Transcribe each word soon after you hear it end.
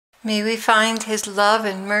May we find His love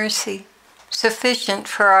and mercy sufficient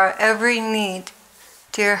for our every need,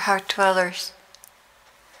 dear heart dwellers.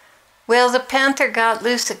 Well, the panther got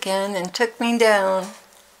loose again and took me down.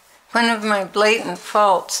 One of my blatant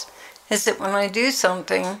faults is that when I do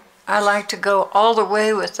something, I like to go all the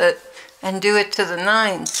way with it and do it to the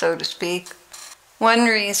nines, so to speak. One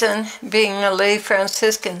reason, being a lay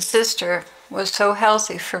Franciscan sister, was so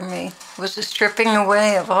healthy for me was the stripping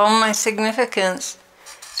away of all my significance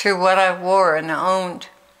through what I wore and owned.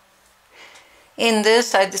 In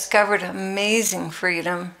this, I discovered amazing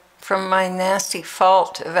freedom from my nasty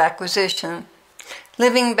fault of acquisition.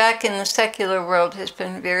 Living back in the secular world has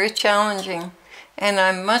been very challenging, and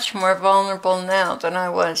I'm much more vulnerable now than I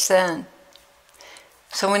was then.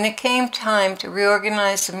 So when it came time to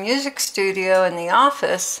reorganize the music studio and the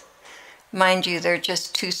office, mind you, there are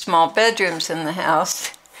just 2 small bedrooms in the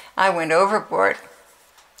house, I went overboard.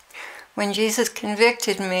 When Jesus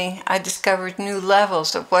convicted me, I discovered new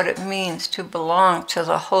levels of what it means to belong to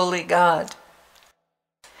the Holy God.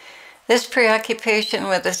 This preoccupation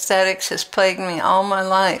with aesthetics has plagued me all my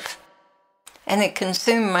life, and it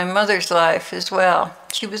consumed my mother's life as well.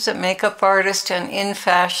 She was a makeup artist and in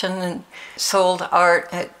fashion and sold art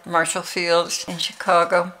at Marshall Field's in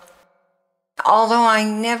Chicago. Although I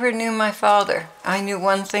never knew my father, I knew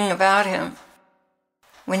one thing about him.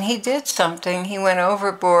 When he did something, he went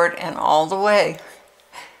overboard and all the way.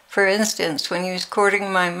 For instance, when he was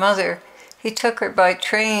courting my mother, he took her by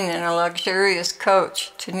train in a luxurious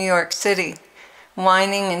coach to New York City,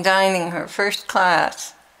 wining and dining her first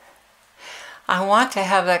class. I want to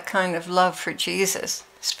have that kind of love for Jesus,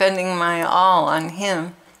 spending my all on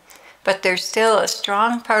Him, but there's still a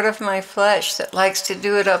strong part of my flesh that likes to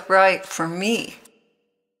do it upright for me.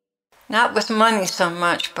 Not with money so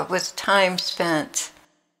much, but with time spent.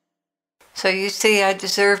 So you see, I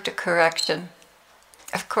deserved a correction.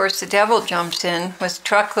 Of course, the devil jumps in with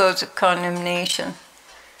truckloads of condemnation.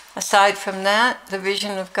 Aside from that, the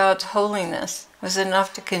vision of God's holiness was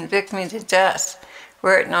enough to convict me to death,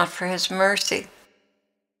 were it not for His mercy.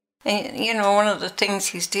 And you know, one of the things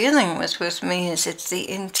He's dealing with me is it's the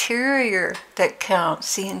interior that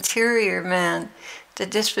counts, the interior man, the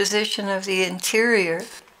disposition of the interior.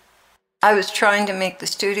 I was trying to make the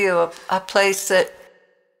studio a place that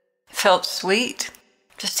felt sweet,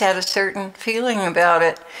 just had a certain feeling about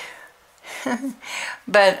it.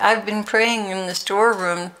 But I've been praying in the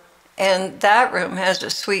storeroom, and that room has a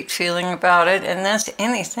sweet feeling about it, and that's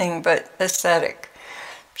anything but aesthetic.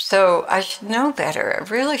 So I should know better. I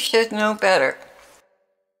really should know better.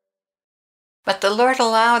 But the Lord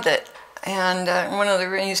allowed it, and one of the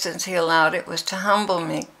reasons He allowed it was to humble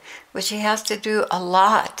me, which He has to do a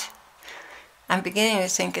lot. I'm beginning to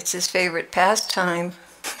think it's His favorite pastime.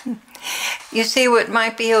 You see, what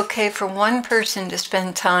might be okay for one person to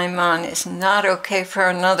spend time on is not okay for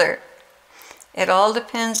another. It all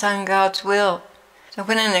depends on God's will. So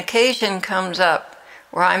when an occasion comes up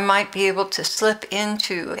where I might be able to slip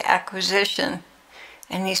into acquisition,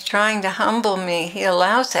 and He's trying to humble me, He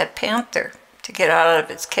allows that panther to get out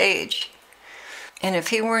of its cage. And if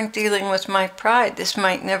He weren't dealing with my pride, this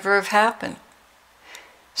might never have happened.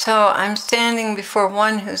 So I'm standing before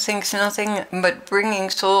one who thinks nothing but bringing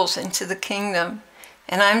souls into the kingdom,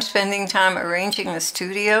 and I'm spending time arranging the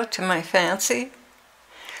studio to my fancy.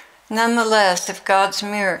 Nonetheless, if God's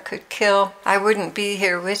mirror could kill, I wouldn't be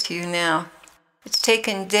here with you now. It's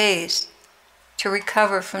taken days to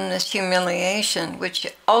recover from this humiliation, which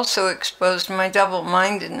also exposed my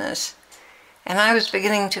double-mindedness, and I was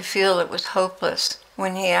beginning to feel it was hopeless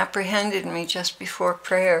when He apprehended me just before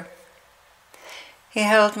prayer. He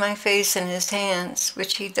held my face in His hands,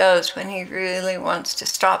 which He does when He really wants to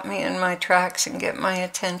stop me in my tracks and get my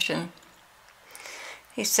attention.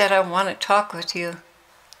 He said, "I want to talk with you.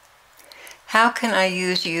 How can I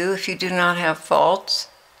use you if you do not have faults?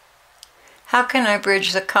 How can I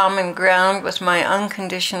bridge the common ground with my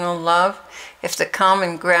unconditional love if the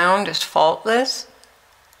common ground is faultless?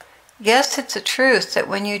 Yes, it's a truth that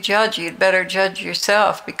when you judge, you'd better judge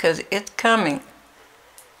yourself because it's coming.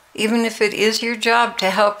 Even if it is your job to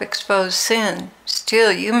help expose sin,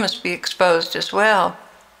 still you must be exposed as well.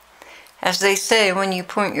 As they say, when you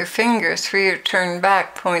point your finger, 3 are turned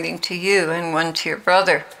back pointing to you and 1 to your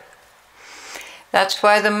brother. That's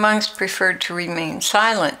why the monks preferred to remain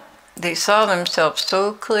silent. They saw themselves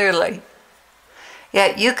so clearly.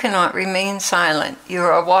 Yet you cannot remain silent. You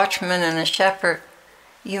are a watchman and a shepherd.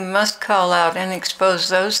 You must call out and expose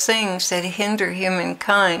those things that hinder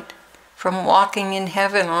humankind from walking in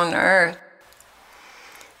heaven on earth.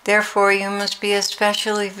 Therefore, you must be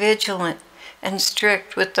especially vigilant and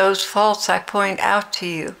strict with those faults I point out to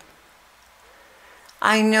you.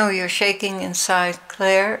 I know you're shaking inside,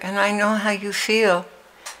 Clare, and I know how you feel.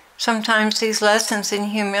 Sometimes these lessons in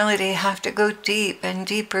humility have to go deep and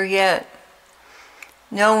deeper yet.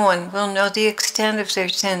 No one will know the extent of their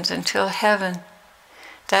sins until heaven,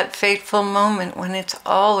 that fateful moment when it's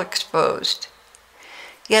all exposed.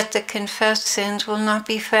 Yet the confessed sins will not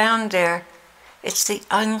be found there. It's the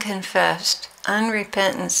unconfessed,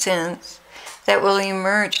 unrepentant sins that will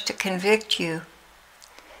emerge to convict you.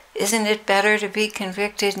 Isn't it better to be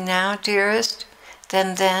convicted now, dearest,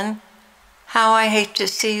 than then? How I hate to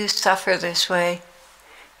see you suffer this way.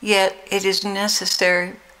 Yet it is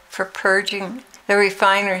necessary for purging the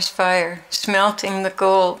refiner's fire, smelting the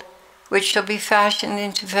gold, which shall be fashioned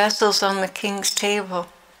into vessels on the king's table.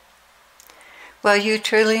 Well, you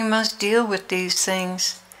truly must deal with these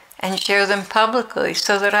things and share them publicly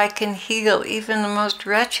so that I can heal even the most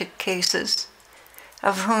wretched cases,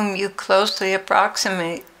 of whom you closely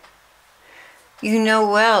approximate. You know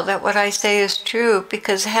well that what I say is true,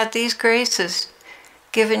 because had these graces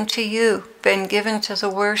given to you been given to the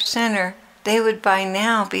worst sinner, they would by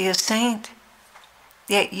now be a saint.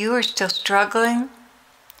 Yet you are still struggling?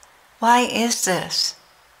 Why is this?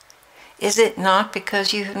 Is it not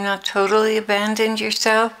because you have not totally abandoned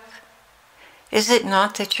yourself? Is it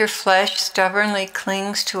not that your flesh stubbornly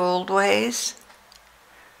clings to old ways?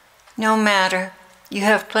 No matter, you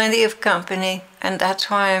have plenty of company, and that's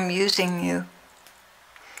why I'm using you.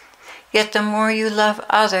 Yet the more you love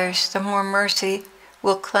others, the more mercy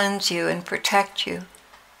will cleanse you and protect you.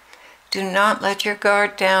 Do not let your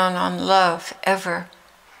guard down on love, ever.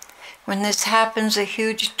 When this happens, a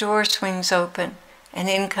huge door swings open, and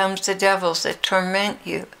in comes the devils that torment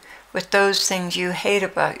you with those things you hate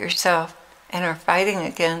about yourself and are fighting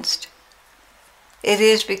against. It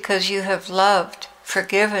is because you have loved,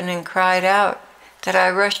 forgiven, and cried out that I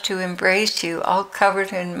rush to embrace you, all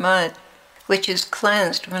covered in mud, which is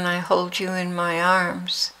cleansed when I hold you in my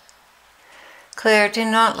arms. Clare, do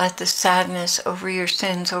not let the sadness over your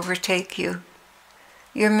sins overtake you.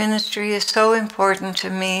 Your ministry is so important to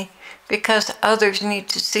me because others need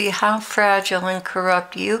to see how fragile and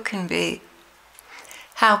corrupt you can be,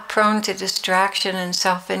 how prone to distraction and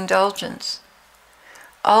self-indulgence.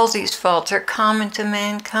 All these faults are common to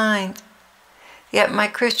mankind, yet my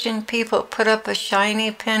Christian people put up a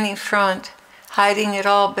shiny penny front, hiding it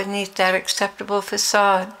all beneath that acceptable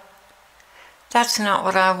facade. That's not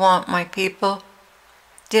what I want, my people.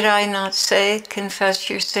 Did I not say, confess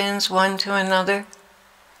your sins one to another?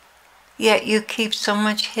 Yet you keep so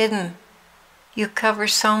much hidden. You cover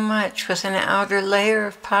so much with an outer layer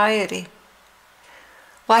of piety.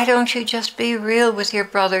 Why don't you just be real with your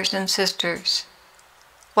brothers and sisters?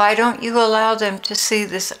 Why don't you allow them to see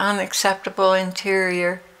this unacceptable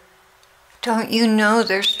interior? Don't you know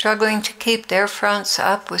they're struggling to keep their fronts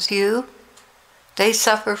up with you? They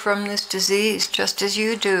suffer from this disease just as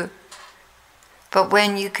you do. But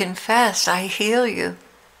when you confess, I heal you.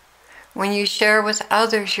 When you share with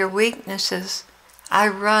others your weaknesses, I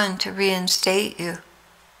run to reinstate you.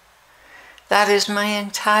 That is my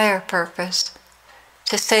entire purpose,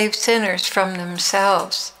 to save sinners from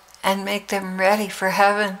themselves and make them ready for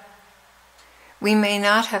heaven. We may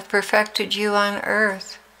not have perfected you on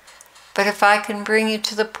earth, but if I can bring you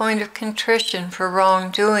to the point of contrition for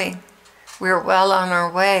wrongdoing, we're well on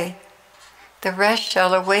our way. The rest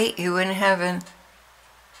shall await you in heaven.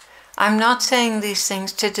 I'm not saying these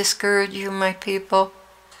things to discourage you, my people,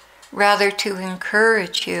 rather to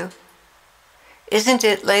encourage you. Isn't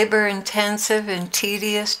it labor-intensive and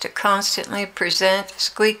tedious to constantly present a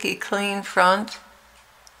squeaky clean front?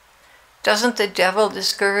 Doesn't the devil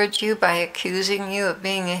discourage you by accusing you of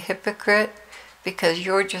being a hypocrite because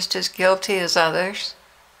you're just as guilty as others?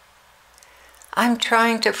 I'm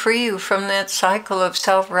trying to free you from that cycle of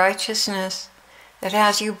self-righteousness that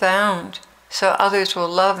has you bound, so others will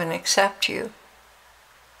love and accept you.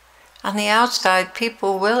 On the outside,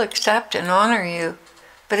 people will accept and honor you,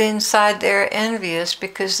 but inside they're envious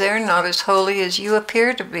because they're not as holy as you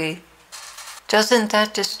appear to be. Doesn't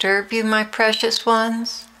that disturb you, my precious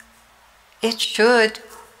ones? It should.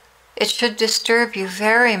 It should disturb you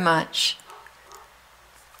very much.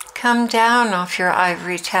 Come down off your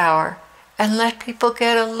ivory tower and let people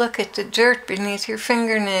get a look at the dirt beneath your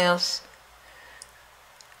fingernails.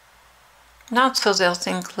 Not so they'll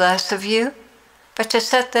think less of you, but to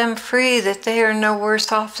set them free that they are no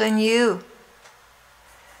worse off than you.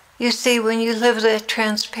 You see, when you live that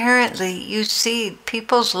transparently, you seed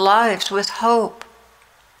people's lives with hope.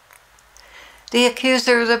 The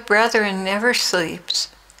accuser of the brethren never sleeps.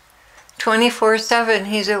 24/7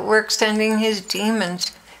 he's at work sending his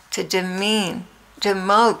demons to demean,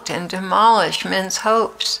 demote, and demolish men's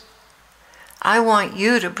hopes. I want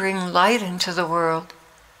you to bring light into the world,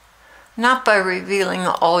 not by revealing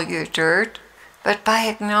all your dirt, but by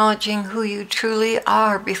acknowledging who you truly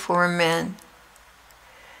are before men.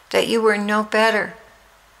 That you were no better,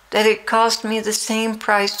 that it cost me the same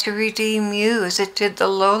price to redeem you as it did the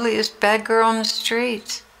lowliest beggar on the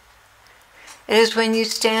streets. It is when you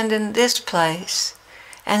stand in this place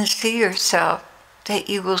and see yourself that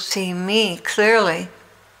you will see me clearly.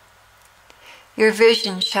 Your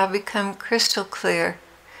vision shall become crystal clear,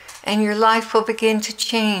 and your life will begin to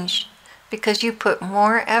change because you put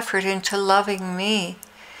more effort into loving me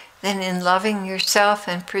than in loving yourself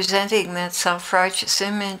and presenting that self-righteous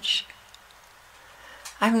image.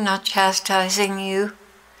 I'm not chastising you.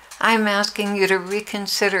 I'm asking you to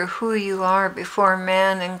reconsider who you are before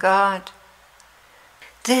man and God.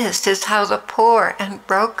 This is how the poor and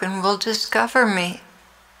broken will discover me.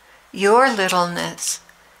 Your littleness,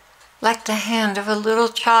 like the hand of a little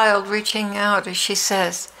child reaching out as she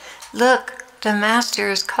says, "Look, the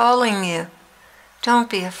Master is calling you.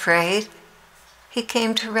 Don't be afraid. He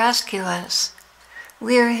came to rescue us.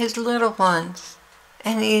 We are his little ones,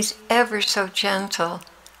 and he's ever so gentle,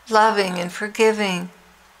 loving and forgiving.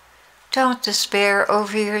 Don't despair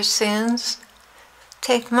over your sins.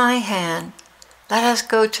 Take my hand. Let us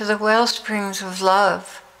go to the well springs of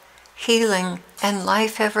love, healing, and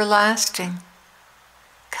life everlasting.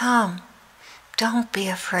 Come, don't be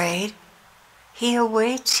afraid. He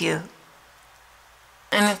awaits you."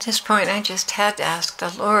 And at this point, I just had to ask the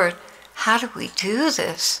Lord, how do we do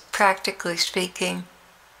this, practically speaking?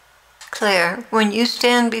 Claire, when you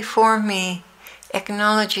stand before me,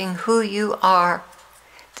 acknowledging who you are,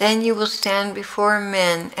 then you will stand before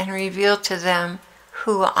men and reveal to them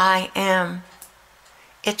who I am.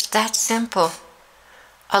 It's that simple.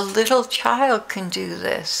 A little child can do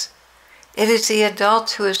this. It is the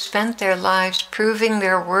adults who have spent their lives proving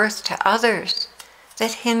their worth to others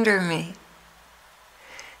that hinder me.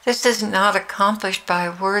 This is not accomplished by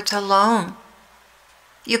words alone.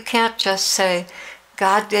 You can't just say,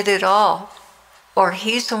 "God did it all," or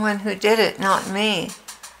 "He's the one who did it, not me."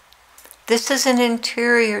 This is an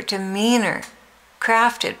interior demeanor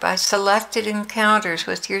crafted by selected encounters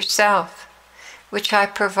with yourself, which I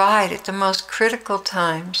provide at the most critical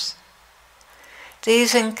times.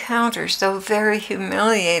 These encounters, though very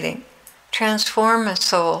humiliating, transform a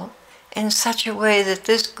soul in such a way that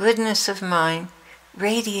this goodness of mine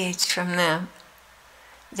radiates from them.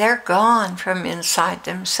 They're gone from inside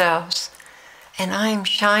themselves, and I'm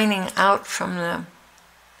shining out from them.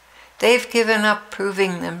 They've given up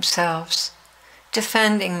proving themselves,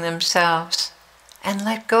 defending themselves, and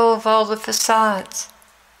let go of all the facades.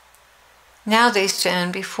 Now they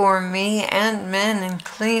stand before me and men in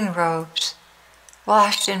clean robes,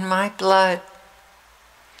 washed in my blood.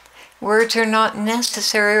 Words are not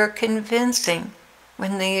necessary or convincing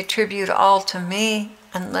when they attribute all to me,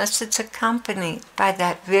 unless it's accompanied by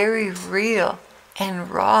that very real and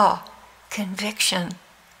raw conviction.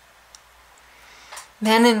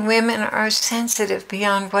 Men and women are sensitive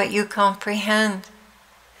beyond what you comprehend.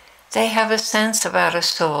 They have a sense about a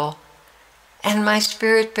soul, and my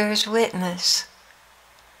spirit bears witness.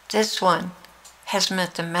 This one has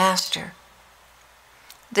met the Master.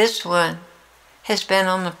 This one has been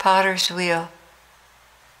on the potter's wheel.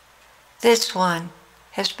 This one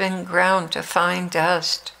has been ground to fine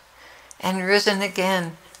dust and risen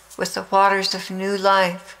again with the waters of new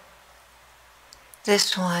life.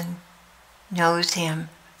 This one knows him.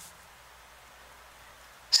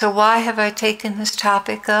 So why have I taken this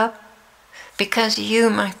topic up? Because you,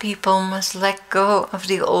 my people, must let go of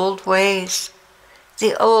the old ways,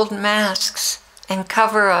 the old masks and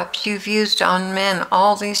cover-ups you've used on men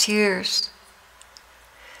all these years.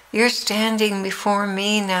 You're standing before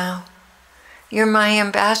me now. You're my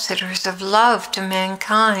ambassadors of love to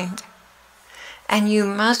mankind. And you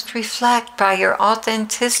must reflect by your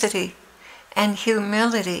authenticity and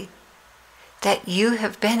humility that you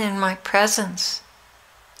have been in my presence,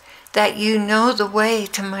 that you know the way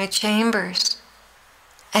to my chambers,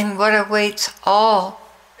 and what awaits all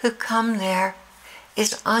who come there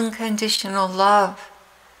is unconditional love,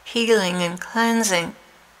 healing and cleansing.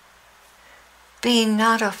 Be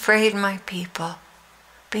not afraid, my people.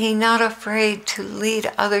 Be not afraid to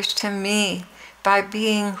lead others to me by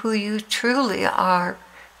being who you truly are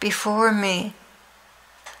before me.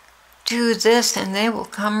 Do this and they will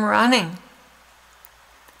come running.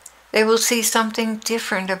 They will see something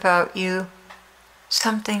different about you,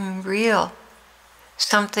 something real,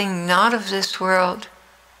 something not of this world.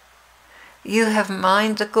 You have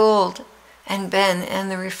mined the gold and been in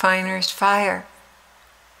the refiner's fire,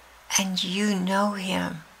 and you know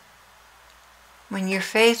him. when you're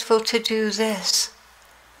faithful to do this,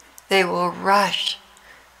 they will rush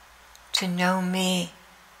to know me.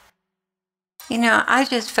 You know, I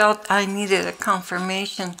just felt I needed a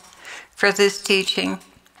confirmation for this teaching.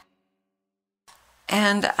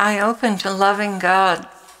 And I opened to loving God.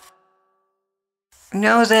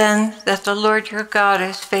 Know then that the Lord your God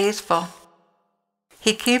is faithful.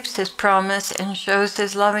 He keeps his promise and shows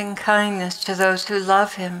his loving kindness to those who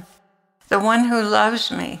love him. The one who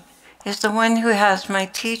loves me is the one who has my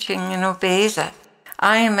teaching and obeys it.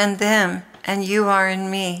 I am in them, and you are in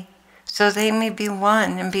me, so they may be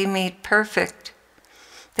one and be made perfect.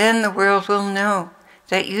 Then the world will know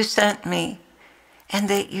that you sent me, and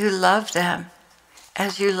that you love them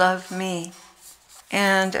as you love me.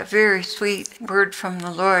 And a very sweet word from the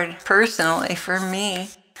Lord personally for me,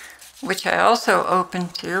 which I also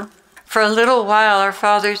opened to. For a little while our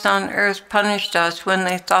fathers on earth punished us when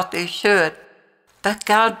they thought they should, but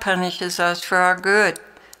God punishes us for our good,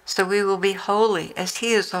 so we will be holy as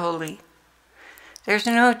he is holy. There's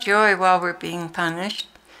no joy while we're being punished.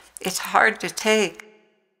 It's hard to take,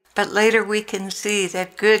 but later we can see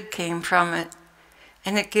that good came from it,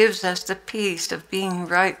 and it gives us the peace of being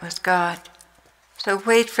right with God. So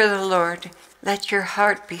wait for the Lord. Let your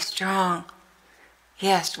heart be strong.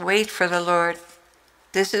 Yes, wait for the Lord.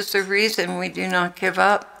 This is the reason we do not give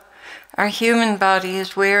up. Our human body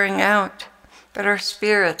is wearing out, but our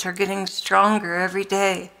spirits are getting stronger every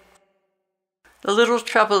day. The little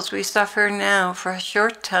troubles we suffer now for a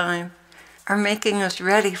short time are making us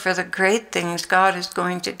ready for the great things God is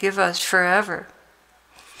going to give us forever.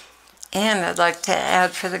 And I'd like to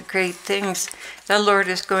add for the great things the Lord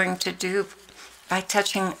is going to do by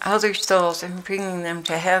touching other souls and bringing them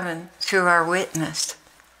to heaven through our witness.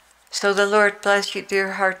 So the Lord bless you,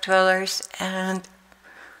 dear heart dwellers, and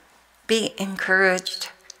be encouraged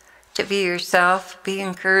to be yourself. Be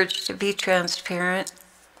encouraged to be transparent.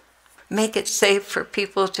 Make it safe for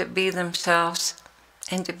people to be themselves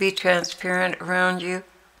and to be transparent around you.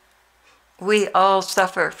 We all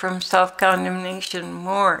suffer from self-condemnation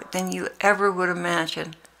more than you ever would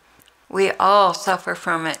imagine. We all suffer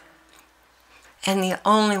from it. And the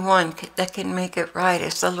only one that can make it right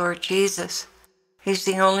is the Lord Jesus. He's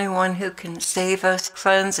the only one who can save us,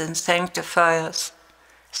 cleanse, and sanctify us.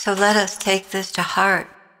 So let us take this to heart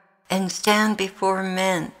and stand before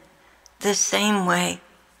men the same way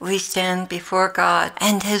we stand before God,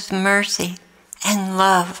 and his mercy and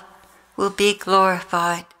love will be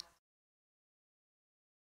glorified.